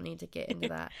 but we don't need to get into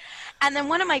that. And then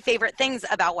one of my favorite things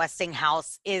about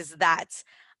Westinghouse is that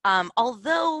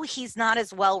Although he's not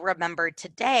as well remembered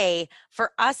today,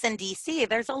 for us in DC,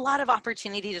 there's a lot of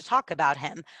opportunity to talk about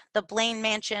him. The Blaine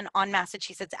Mansion on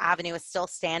Massachusetts Avenue is still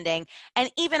standing.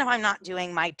 And even if I'm not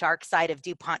doing my Dark Side of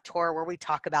DuPont tour where we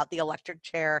talk about the electric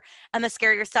chair and the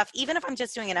scarier stuff, even if I'm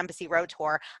just doing an Embassy Row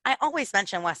tour, I always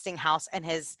mention Westinghouse and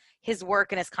his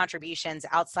work and his contributions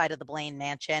outside of the Blaine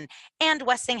Mansion. And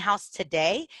Westinghouse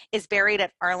today is buried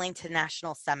at Arlington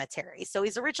National Cemetery. So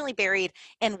he's originally buried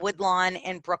in Woodlawn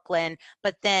in Brooklyn,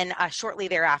 but then shortly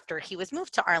thereafter, he was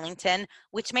moved to Arlington,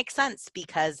 which makes sense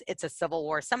because it's a Civil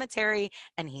War cemetery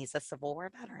and he's a Civil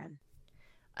War veteran.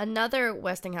 Another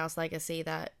Westinghouse legacy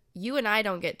that you and I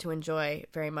don't get to enjoy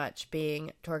very much,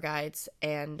 being tour guides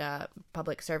and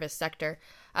public service sector.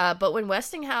 But when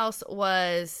Westinghouse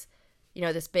was,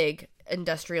 this big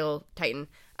industrial titan,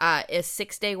 a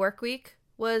 6-day work week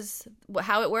was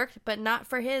how it worked, but not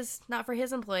for his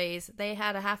employees. They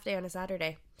had a half day on a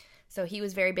Saturday. So he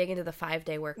was very big into the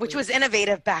 5-day work week. Which was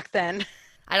innovative back then.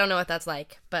 I don't know what that's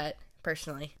like, but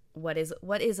personally, what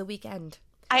is a weekend?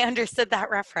 I understood that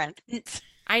reference.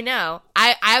 I know.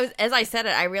 I was, as I said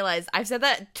it, I realized I've said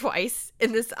that twice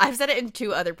in this. I've said it in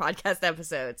 2 other podcast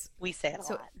episodes. We say it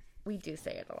a lot. We do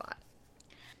say it a lot.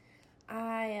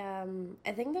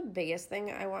 I think the biggest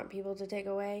thing I want people to take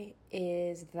away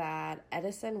is that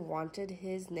Edison wanted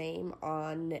his name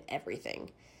on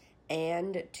everything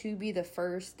and to be the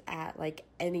first at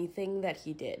anything that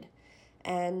he did.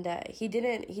 And he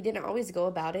didn't always go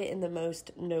about it in the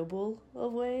most noble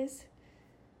of ways.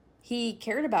 He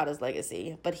cared about his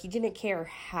legacy, but he didn't care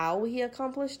how he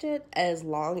accomplished it as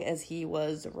long as he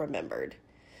was remembered.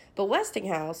 But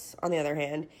Westinghouse, on the other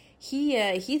hand,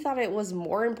 he thought it was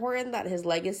more important that his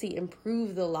legacy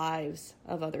improve the lives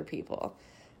of other people.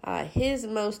 His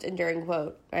most enduring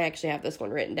quote, I actually have this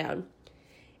one written down.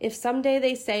 "If someday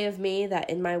they say of me that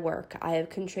in my work I have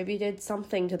contributed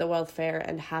something to the welfare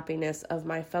and happiness of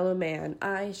my fellow man,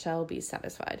 I shall be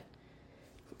satisfied."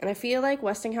 And I feel like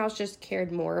Westinghouse just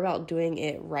cared more about doing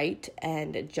it right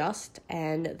and just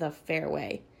and the fair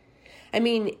way. I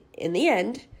mean, in the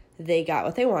end, they got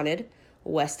what they wanted.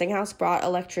 Westinghouse brought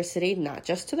electricity not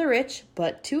just to the rich,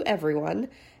 but to everyone,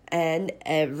 and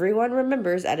everyone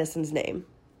remembers Edison's name.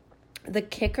 The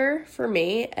kicker for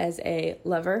me, as a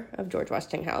lover of George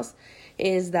Westinghouse,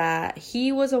 is that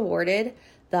he was awarded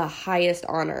the highest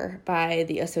honor by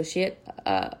the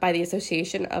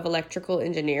Association of Electrical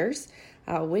Engineers,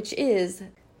 which is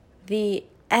the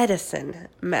Edison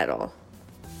Medal.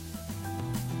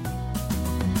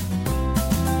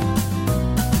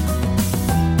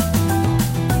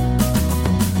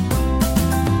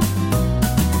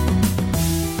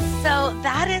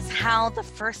 That is how the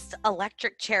first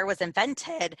electric chair was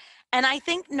invented. And I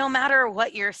think no matter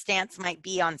what your stance might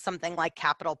be on something like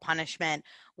capital punishment,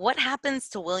 what happens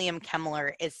to William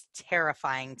Kemmler is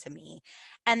terrifying to me.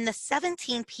 And the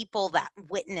 17 people that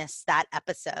witnessed that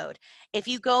episode, if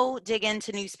you go dig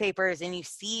into newspapers and you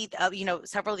see,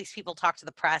 several of these people talk to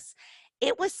the press,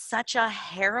 it was such a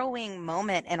harrowing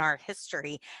moment in our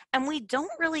history. And we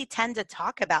don't really tend to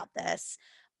talk about this,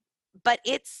 but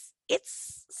it's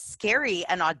scary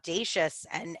and audacious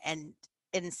and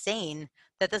insane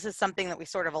that this is something that we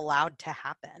sort of allowed to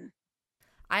happen.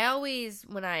 I always,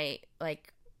 when I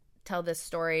tell this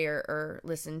story or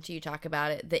listen to you talk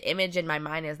about it, the image in my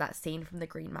mind is that scene from The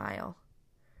Green Mile,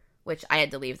 which I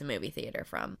had to leave the movie theater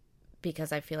from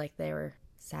because I feel like they were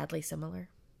sadly similar.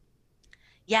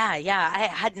 Yeah, I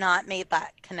had not made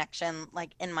that connection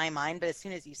in my mind, but as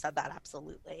soon as you said that,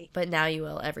 absolutely. But now you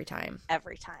will every time.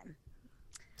 Every time.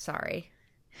 Sorry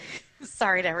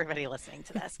to everybody listening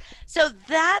to this. So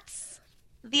that's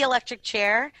the electric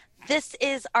chair. This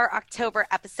is our October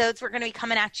episodes. We're going to be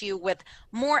coming at you with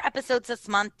more episodes this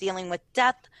month dealing with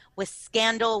death, with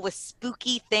scandal, with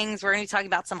spooky things. We're going to be talking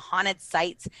about some haunted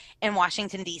sites in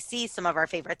Washington, D.C., some of our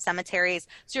favorite cemeteries.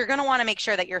 So you're going to want to make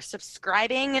sure that you're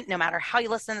subscribing no matter how you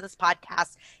listen to this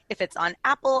podcast. If it's on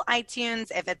Apple,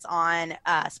 iTunes, if it's on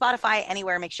Spotify,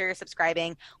 anywhere, make sure you're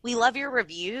subscribing. We love your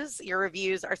reviews. Your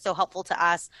reviews are so helpful to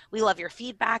us. We love your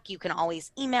feedback. You can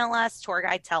always email us,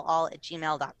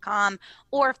 tourguidetellall@gmail.com,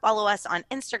 or follow us on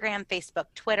Instagram, Facebook,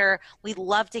 Twitter. We'd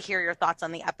love to hear your thoughts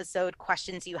on the episode,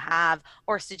 questions you have,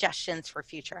 or suggestions for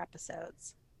future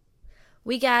episodes.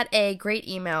 We got a great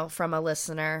email from a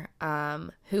listener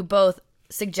who both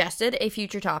suggested a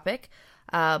future topic,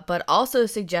 but also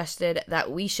suggested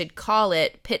that we should call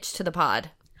it Pitch to the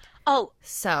Pod. Oh,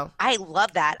 so I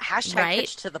love that. Hashtag right?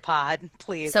 Pitch to the Pod,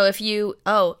 please. So if you,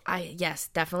 yes,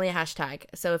 definitely a hashtag.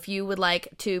 So if you would like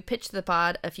to pitch to the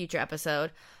pod a future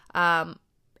episode,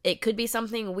 It could be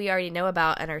something we already know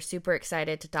about and are super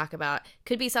excited to talk about.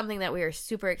 Could be something that we are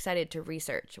super excited to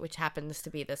research, which happens to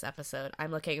be this episode.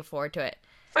 I'm looking forward to it.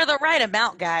 For the right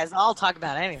amount, guys, I'll talk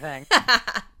about anything.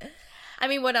 I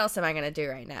mean, what else am I going to do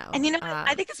right now? And you know what?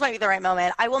 I think this might be the right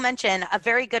moment. I will mention a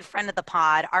very good friend of the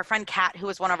pod, our friend Kat, who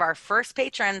was one of our first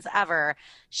patrons ever.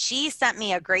 She sent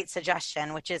me a great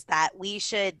suggestion, which is that we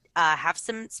should have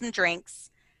some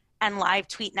drinks and live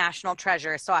tweet National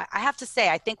Treasure. So I have to say,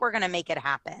 I think we're going to make it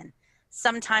happen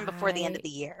sometime before the end of the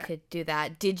year. Could do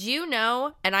that. Did you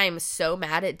know, and I am so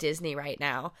mad at Disney right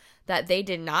now, that they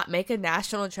did not make a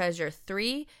National Treasure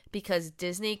 3 because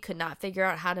Disney could not figure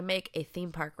out how to make a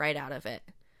theme park right out of it.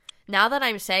 Now that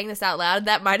I'm saying this out loud,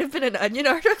 that might have been an Onion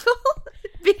article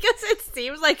because it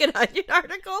seems like an Onion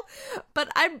article, but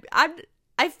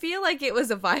I feel like it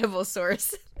was a viable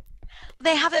source.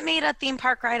 They haven't made a theme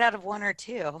park right out of 1 or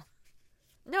 2.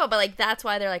 No, but like that's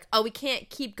why they're like, oh, we can't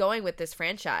keep going with this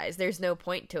franchise. There's no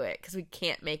point to it because we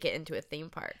can't make it into a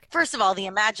theme park. First of all, the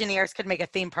Imagineers could make a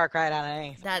theme park right out of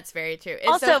anything. That's very true.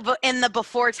 Also, in the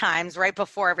before times, right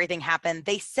before everything happened,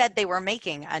 they said they were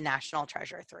making a National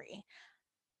Treasure 3.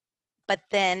 But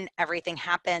then everything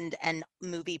happened and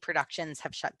movie productions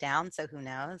have shut down, so who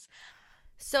knows?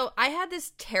 So I had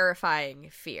this terrifying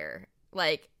fear.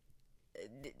 Like,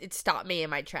 it stopped me in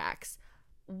my tracks.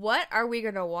 What are we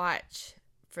going to watch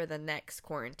for the next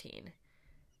quarantine?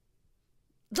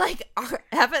 Like,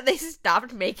 haven't they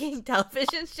stopped making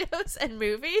television shows and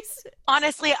movies?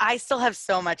 Honestly, I still have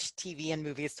so much TV and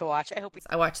movies to watch.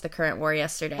 I watched The Current War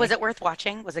yesterday. Was it worth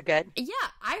watching? Was it good? Yeah,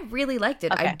 I really liked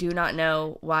it. Okay. I do not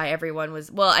know why everyone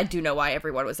was... Well, I do know why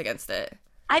everyone was against it.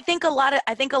 I think a lot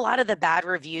of the bad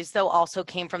reviews, though, also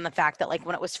came from the fact that, like,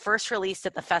 when it was first released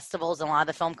at the festivals and a lot of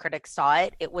the film critics saw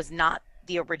it, it was not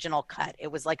the original cut.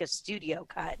 It was like a studio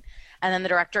cut. And then the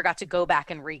director got to go back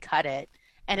and recut it.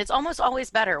 And it's almost always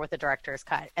better with the director's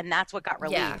cut. And that's what got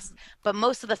released. Yeah. But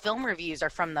most of the film reviews are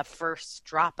from the first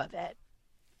drop of it.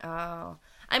 Oh.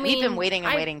 I mean, we've been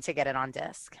waiting to get it on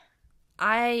disc.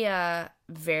 I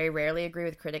very rarely agree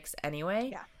with critics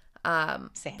anyway. Yeah.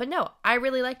 Same. But no, I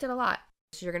really liked it a lot.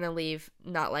 So you're going to leave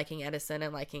not liking Edison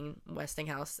and liking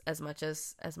Westinghouse as much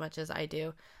as I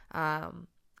do.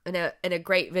 In a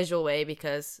great visual way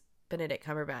because Benedict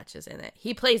Cumberbatch is in it.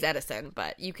 He plays Edison,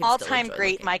 but you can all-time still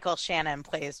great Michael Shannon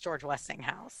plays George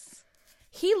Westinghouse.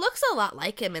 He looks a lot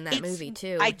like him in that movie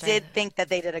too. I did think that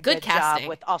they did a good job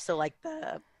with also like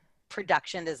the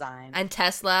production design. And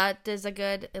Tesla does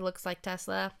it looks like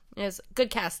Tesla. It was good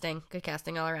casting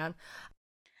all around.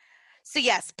 So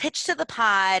yes, pitch to the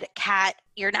pod, Kat,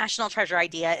 your National Treasure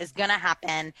idea is going to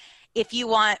happen. If you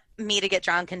want me to get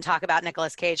drunk and talk about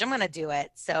Nicolas Cage, I'm going to do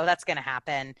it. So that's going to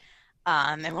happen.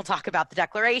 And we'll talk about the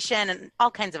Declaration and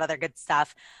all kinds of other good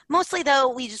stuff. Mostly, though,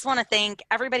 we just want to thank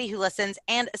everybody who listens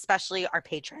and especially our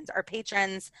patrons. Our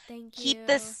patrons keep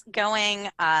this going.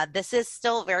 This is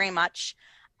still very much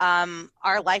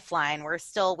our lifeline. We're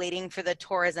still waiting for the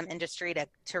tourism industry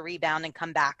to rebound and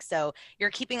come back. So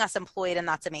you're keeping us employed, and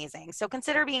that's amazing. So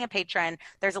consider being a patron.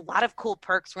 There's a lot of cool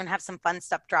perks. We're going to have some fun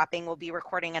stuff dropping. We'll be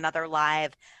recording another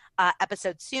live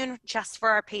episode soon just for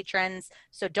our patrons.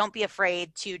 So don't be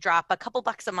afraid to drop a couple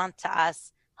bucks a month to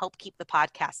us. Help keep the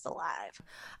podcast alive.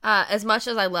 As much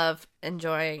as I love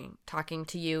enjoying talking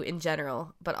to you in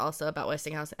general, but also about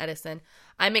Westinghouse and Edison,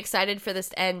 I'm excited for this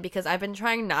to end because I've been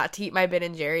trying not to eat my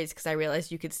Ben & Jerry's because I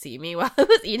realized you could see me while I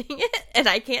was eating it, and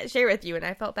I can't share with you, and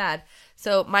I felt bad.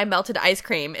 So my melted ice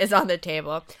cream is on the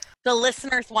table. The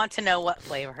listeners want to know what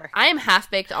flavor. I am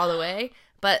half-baked all the way,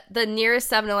 but the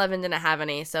nearest 7-Eleven didn't have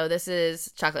any, so this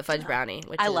is chocolate fudge brownie.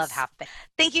 I love half-baked.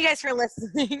 Thank you guys for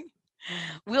listening.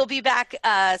 We'll be back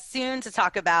soon to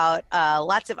talk about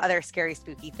lots of other scary,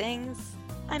 spooky things.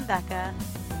 I'm Becca.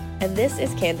 And this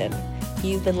is Candon.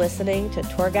 You've been listening to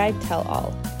Tour Guide Tell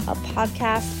All, a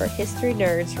podcast for history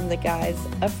nerds from the guys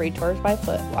of Free Tours by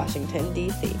Foot, Washington,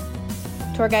 D.C.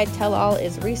 Tour Guide Tell All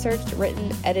is researched,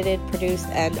 written, edited, produced,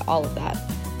 and all of that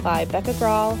by Becca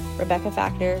Grawl, Rebecca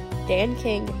Fackner, Dan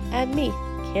King, and me,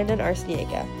 Candon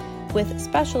Arciniega, with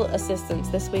special assistance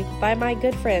this week by my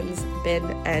good friends Ben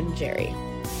and Jerry.